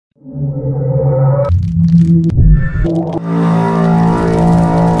Hey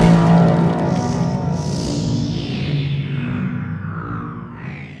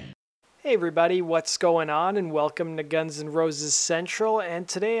everybody, what's going on, and welcome to Guns N' Roses Central. And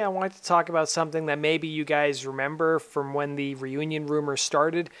today I wanted to talk about something that maybe you guys remember from when the reunion rumor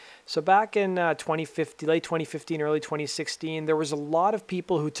started. So back in late 2015, early 2016, there was a lot of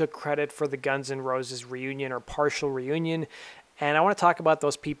people who took credit for the Guns N' Roses reunion or partial reunion. And I want to talk about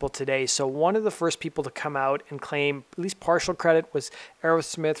those people today. So one of the first people to come out and claim at least partial credit was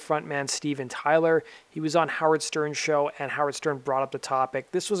Aerosmith frontman Steven Tyler. He was on Howard Stern's show, and Howard Stern brought up the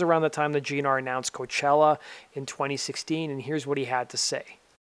topic. This was around the time the GNR announced Coachella in 2016, and here's what he had to say.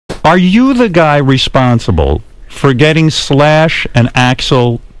 Are you the guy responsible for getting Slash and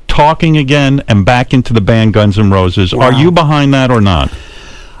Axl talking again and back into the band Guns N' Roses? Wow. Are you behind that or not?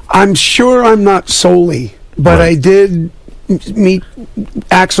 I'm sure I'm not solely, but right. I did meet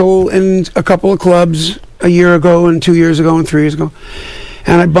Axl in a couple of clubs a year ago and 2 years ago and 3 years ago,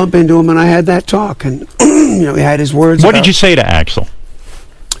 and I bumped into him and I had that talk, and he had his words. What did you say to Axl?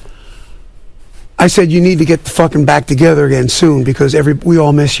 I said, you need to get the fucking back together again soon because we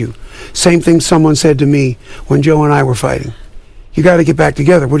all miss you. Same thing someone said to me when Joe and I were fighting. You got to get back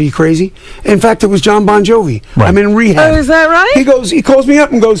together. What, are you crazy? In fact, it was John Bon Jovi. Right. I'm in rehab. Oh, is that right? He calls me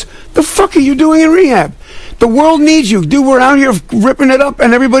up and goes, the fuck are you doing in rehab? The world needs you. Dude, we're out here ripping it up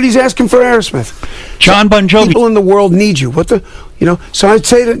and everybody's asking for Aerosmith. John Bon Jovi. People in the world need you. So I'd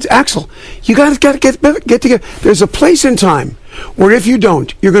say to Axl, you got to get together. There's a place in time where if you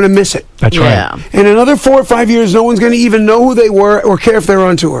don't, you're going to miss it. That's right. In another 4 or 5 years, no one's going to even know who they were or care if they're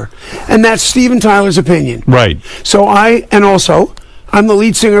on tour. And that's Steven Tyler's opinion. Right. So I'm the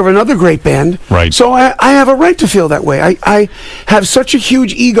lead singer of another great band. Right. So I have a right to feel that way. I have such a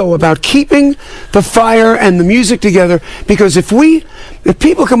huge ego about keeping the fire and the music together, because if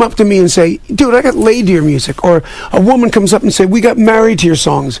people come up to me and say, dude, I got laid to your music, or a woman comes up and say, we got married to your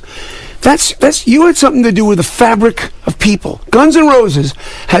songs, that's you had something to do with the fabric of people. Guns N' Roses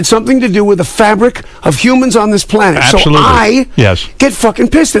had something to do with the fabric of humans on this planet. Absolutely. So I get fucking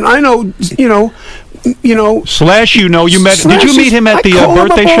pissed, and I know, Slash, you met. Slash, did you meet him at the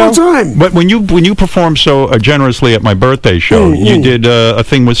birthday show? All the time. But when you performed so generously at my birthday show, you did a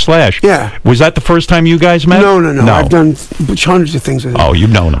thing with Slash. Yeah. Was that the first time you guys met? No. I've done hundreds of things with him. Oh, you've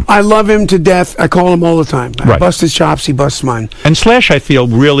known him. I love him to death. I call him all the time. I bust his chops. He busts mine. And Slash, I feel,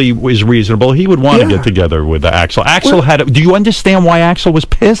 really is reasonable. He would want to get together with Axl. Axl do you understand why Axl was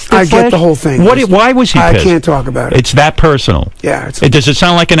pissed? I get the whole thing. Why was he pissed? I can't talk about it. It's that personal. Yeah. Does it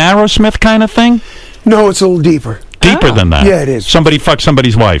sound like an Aerosmith kind of thing? No, it's a little deeper. Deeper than that? Yeah, it is. Somebody fucked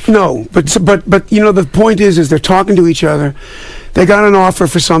somebody's wife? No, but the point is they're talking to each other. They got an offer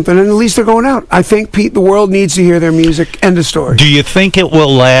for something, and at least they're going out. I think, Pete, the world needs to hear their music. End of story. Do you think it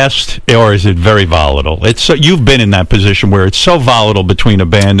will last, or is it very volatile? You've been in that position where it's so volatile between a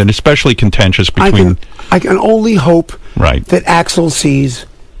band, and especially contentious between... I can only hope that Axl sees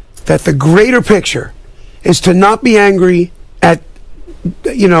that the greater picture is to not be angry at,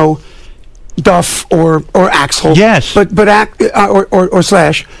 Duff or Axl. Yes. Or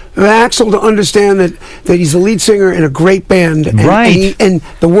Slash. Axl, to understand that he's the lead singer in a great band. And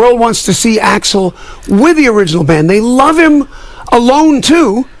the world wants to see Axl with the original band. They love him alone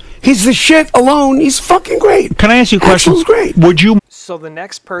too. He's the shit alone. He's fucking great. Can I ask you a question? Axl's great. So the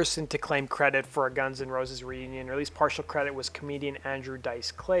next person to claim credit for a Guns N' Roses reunion, or at least partial credit, was comedian Andrew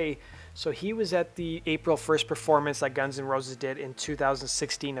Dice Clay. So he was at the April 1st performance that Guns N' Roses did in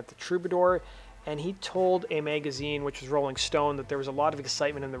 2016 at the Troubadour, and he told a magazine, which was Rolling Stone, that there was a lot of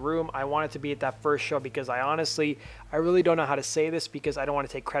excitement in the room. I wanted to be at that first show because I really don't know how to say this because I don't want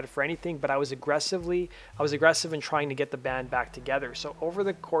to take credit for anything, but I was aggressive in trying to get the band back together. So over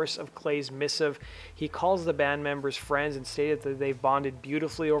the course of Clay's missive, he calls the band members friends and stated that they've bonded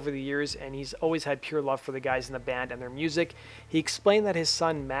beautifully over the years, and he's always had pure love for the guys in the band and their music. He explained that his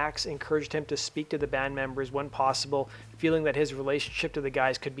son Max encouraged him to speak to the band members when possible, feeling that his relationship to the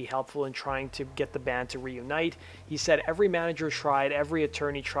guys could be helpful in trying to get the band to reunite. He said every manager tried, every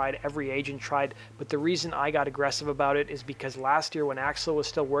attorney tried, every agent tried, but the reason I got aggressive about it is because last year when Axl was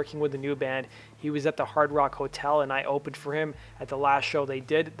still working with the new band, he was at the Hard Rock Hotel and I opened for him at the last show they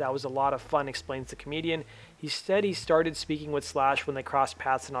did. That was a lot of fun, explains the comedian. He said he started speaking with Slash when they crossed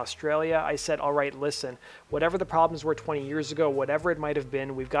paths in Australia. I said, all right, listen, whatever the problems were 20 years ago, whatever it might have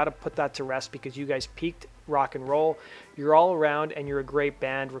been, we've got to put that to rest because you guys peaked rock and roll. You're all around and you're a great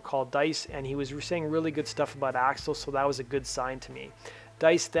band, recalled Dice, and he was saying really good stuff about Axl, so that was a good sign to me.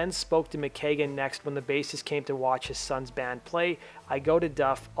 Dice then spoke to McKagan next when the bassist came to watch his son's band play. I go to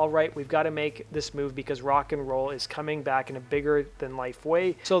Duff, all right, we've got to make this move because rock and roll is coming back in a bigger than life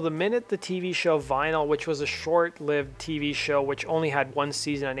way. So the minute the TV show Vinyl, which was a short-lived TV show which only had one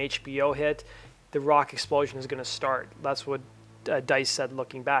season on HBO, hit, the rock explosion is going to start. That's what Dice said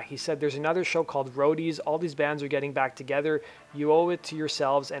looking back. He said, there's another show called Roadies. All these bands are getting back together. You owe it to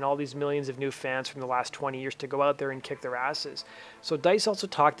yourselves and all these millions of new fans from the last 20 years to go out there and kick their asses. So Dice also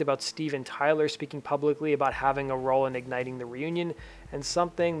talked about Steven Tyler speaking publicly about having a role in igniting the reunion, and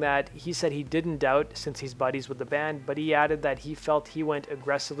something that he said he didn't doubt since he's buddies with the band, but he added that he felt he went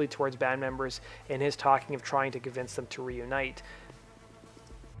aggressively towards band members in his talking of trying to convince them to reunite.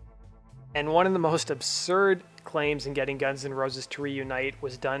 And one of the most absurd claims in getting Guns N' Roses to reunite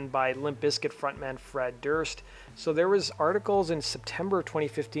was done by Limp Bizkit frontman Fred Durst. So there was articles in September of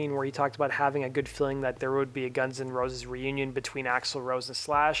 2015 where he talked about having a good feeling that there would be a Guns N' Roses reunion between Axl Rose and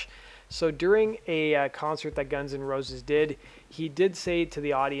Slash. So during a concert that Guns N' Roses did, he did say to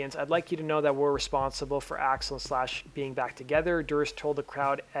the audience, I'd like you to know that we're responsible for Axl and Slash being back together. Durst told the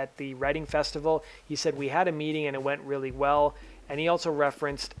crowd at the Reading Festival, he said, we had a meeting and it went really well. And he also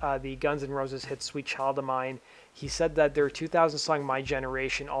referenced the Guns N' Roses hit Sweet Child of Mine. He said that their 2000 song My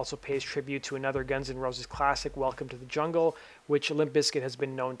Generation also pays tribute to another Guns N' Roses classic, Welcome to the Jungle, which Limp Bizkit has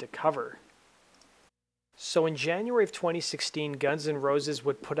been known to cover. So in January of 2016, Guns N' Roses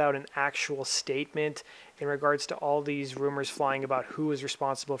would put out an actual statement in regards to all these rumors flying about who was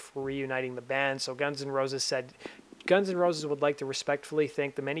responsible for reuniting the band. So Guns N' Roses said, Guns N' Roses would like to respectfully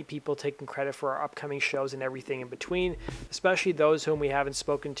thank the many people taking credit for our upcoming shows and everything in between, especially those whom we haven't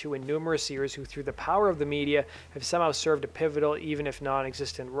spoken to in numerous years who through the power of the media have somehow served a pivotal, even if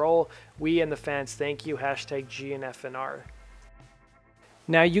non-existent role. We and the fans thank you, #GNFNR.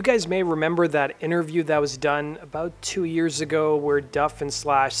 Now, you guys may remember that interview that was done about 2 years ago where Duff and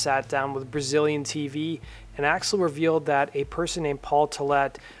Slash sat down with Brazilian TV, and Axl revealed that a person named Paul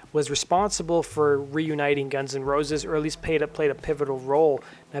Tillett was responsible for reuniting Guns N' Roses, or at least played a pivotal role.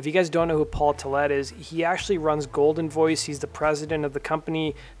 Now, if you guys don't know who Paul Tillett is, he actually runs Golden Voice. He's the president of the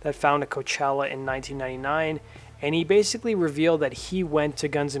company that founded Coachella in 1999, and he basically revealed that he went to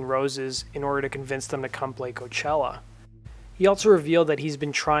Guns N' Roses in order to convince them to come play Coachella. He also revealed that he's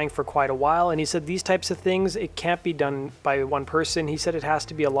been trying for quite a while, and he said these types of things, it can't be done by one person. He said it has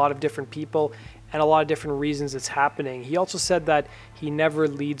to be a lot of different people and a lot of different reasons it's happening. He also said that he never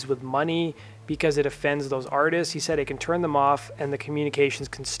leads with money because it offends those artists. He said it can turn them off and the communications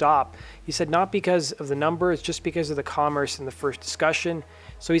can stop. He said not because of the numbers, just because of the commerce in the first discussion.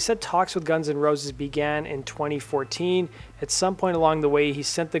 So he said talks with Guns N' Roses began in 2014. At some point along the way, he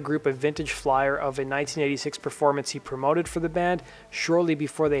sent the group a vintage flyer of a 1986 performance he promoted for the band shortly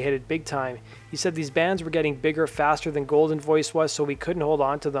before they hit it big time. He said these bands were getting bigger faster than Golden Voice was, so we couldn't hold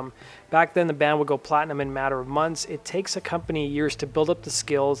on to them. Back then, the band would go platinum in a matter of months. It takes a company years to build up the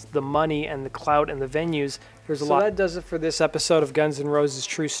skills, the money, and the clout and the venues. There's a lot. So that does it for this episode of Guns N' Roses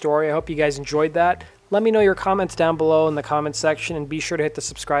True Story. I hope you guys enjoyed that. Let me know your comments down below in the comments section, and be sure to hit the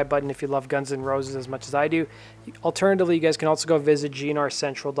subscribe button if you love Guns N' Roses as much as I do. Alternatively, you guys can also go visit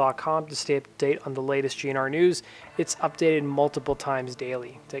GNRCentral.com to stay up to date on the latest GNR news. It's updated multiple times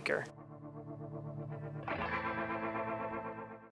daily. Take care.